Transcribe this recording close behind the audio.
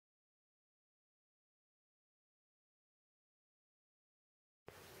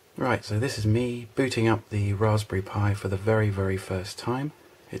Right, so this is me booting up the Raspberry Pi for the very first time.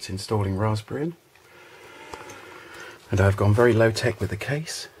 It's installing Rasberry, and I've gone very low tech with the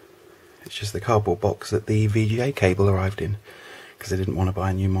case. It's just the cardboard box that the VGA cable arrived in, because I didn't want to buy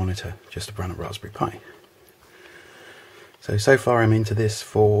a new monitor just to run a Raspberry Pi. So far I'm into this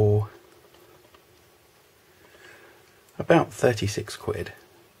for about 36 quid,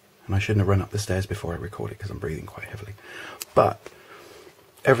 and I shouldn't have run up the stairs before I recorded because I'm breathing quite heavily. But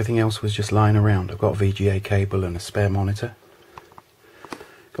everything else was just lying around. I've got a VGA cable and a spare monitor.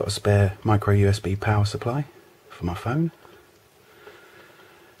 Got a spare micro USB power supply for my phone.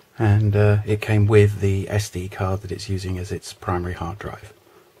 And it came with the SD card that it's using as its primary hard drive.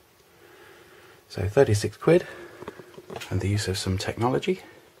 So 36 quid and the use of some technology.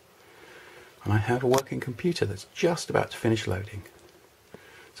 And I have a working computer that's just about to finish loading.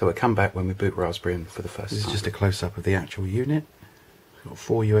 So we'll come back when we boot Raspberry for the first time. This is just a close-up of the actual unit. It's got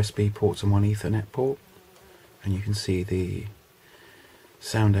 4 USB ports and 1 Ethernet port, and you can see the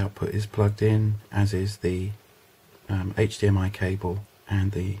sound output is plugged in, as is the HDMI cable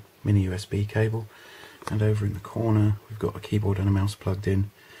and the mini USB cable. And over in the corner we've got a keyboard and a mouse plugged in.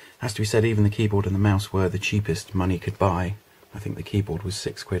 Has to be said, even the keyboard and the mouse were the cheapest money could buy. I think the keyboard was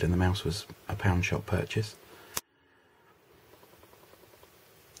 6 quid and the mouse was a pound shop purchase.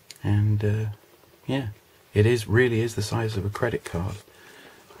 And yeah, it really is the size of a credit card.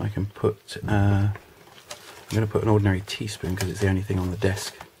 I can put, I'm going to put an ordinary teaspoon because it's the only thing on the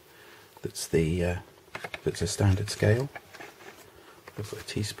desk that's a standard scale. I'll put a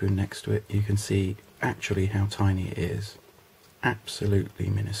teaspoon next to it. You can see actually how tiny it is.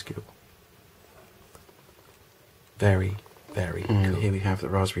 Absolutely minuscule. Very cool. Here we have the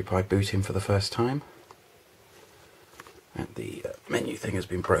Raspberry Pi booting for the first time. And the menu thing has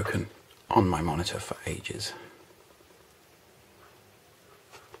been broken on my monitor for ages.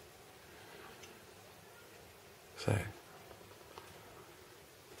 So,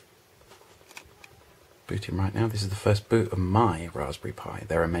 booting right now. This is the first boot of my Raspberry Pi.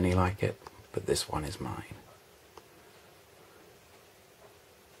 There are many like it, but this one is mine.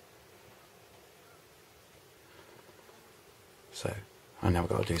 So, I now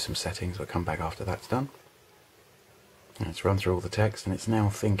got to do some settings. I'll come back after that's done. And it's run through all the text, and it's now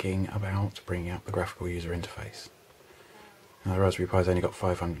thinking about bringing up the graphical user interface. Now, the Raspberry Pi's only got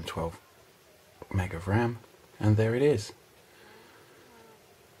 512 meg of RAM, and there it is.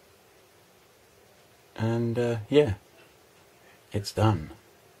 And yeah, it's done.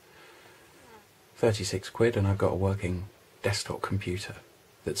 36 quid, and I've got a working desktop computer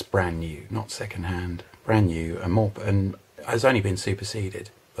that's brand new, not second hand, brand new, and has only been superseded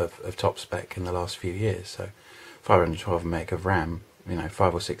of top spec in the last few years. So 512 meg of RAM,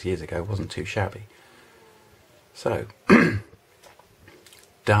 5 or 6 years ago wasn't too shabby. So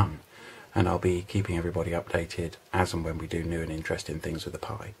done, and I'll be keeping everybody updated as and when we do new and interesting things with the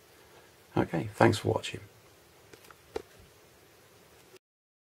Pi. Okay, thanks for watching.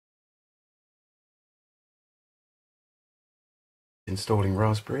 Installing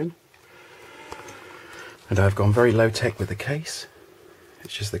Raspberry, and I've gone very low tech with the case.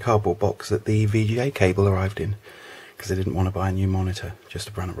 It's just the cardboard box that the VGA cable arrived in, because I didn't want to buy a new monitor just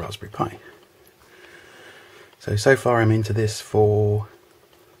to run a Raspberry Pi. So far I'm into this for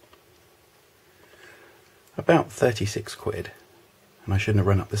about 36 quid, and I shouldn't have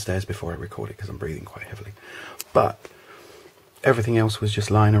run up the stairs before I recorded because I'm breathing quite heavily. But everything else was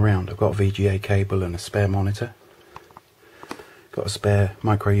just lying around. I've got a VGA cable and a spare monitor. Got a spare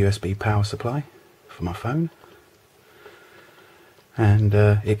micro USB power supply for my phone. And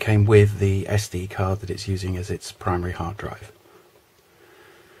it came with the SD card that it's using as its primary hard drive.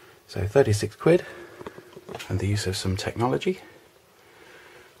 So 36 quid and the use of some technology.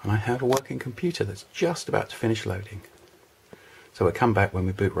 And I have a working computer that's just about to finish loading. So we'll come back when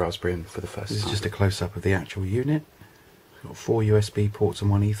we boot Raspberry for the first time. This is just a close-up of the actual unit. It's got 4 USB ports and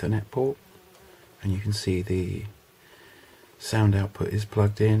 1 Ethernet port. And you can see the sound output is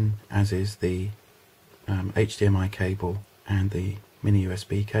plugged in, as is the HDMI cable and the mini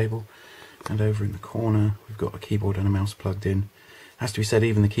USB cable. And over in the corner we've got a keyboard and a mouse plugged in. Has to be said,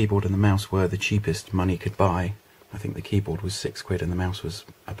 even the keyboard and the mouse were the cheapest money could buy. I think the keyboard was 6 quid and the mouse was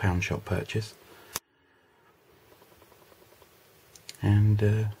a pound shop purchase.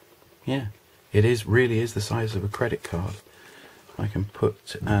 And yeah, it really is the size of a credit card. I can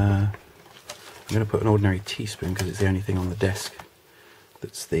put, I'm going to put an ordinary teaspoon because it's the only thing on the desk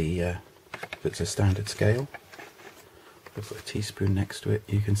that's a standard scale. I'll put a teaspoon next to it.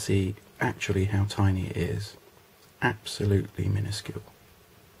 You can see actually how tiny it is. Absolutely minuscule.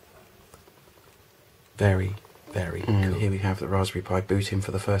 Very Very cool. Here we have the Raspberry Pi booting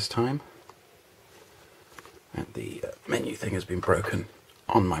for the first time. And the menu thing has been broken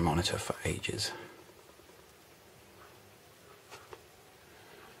on my monitor for ages.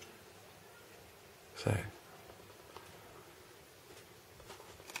 So,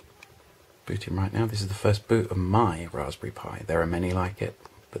 booting right now. This is the first boot of my Raspberry Pi. There are many like it,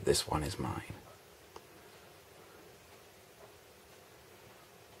 but this one is mine.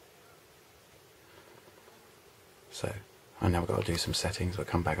 So, I now got to do some settings. We'll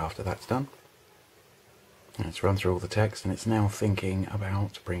come back after that's done. And it's run through all the text, and it's now thinking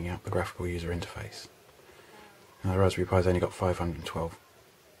about bringing up the graphical user interface. Now, the Raspberry Pi's only got 512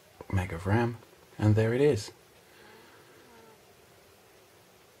 meg of RAM, and there it is.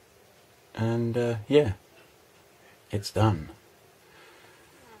 And yeah, it's done.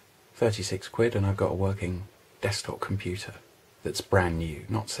 36 quid, and I've got a working desktop computer that's brand new,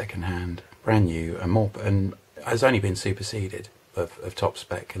 not second hand, brand new, and has only been superseded of top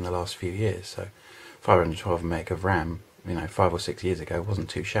spec in the last few years. So 512 meg of RAM, 5 or 6 years ago wasn't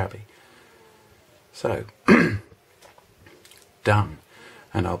too shabby. So done,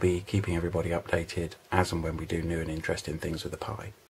 and I'll be keeping everybody updated as and when we do new and interesting things with the Pi.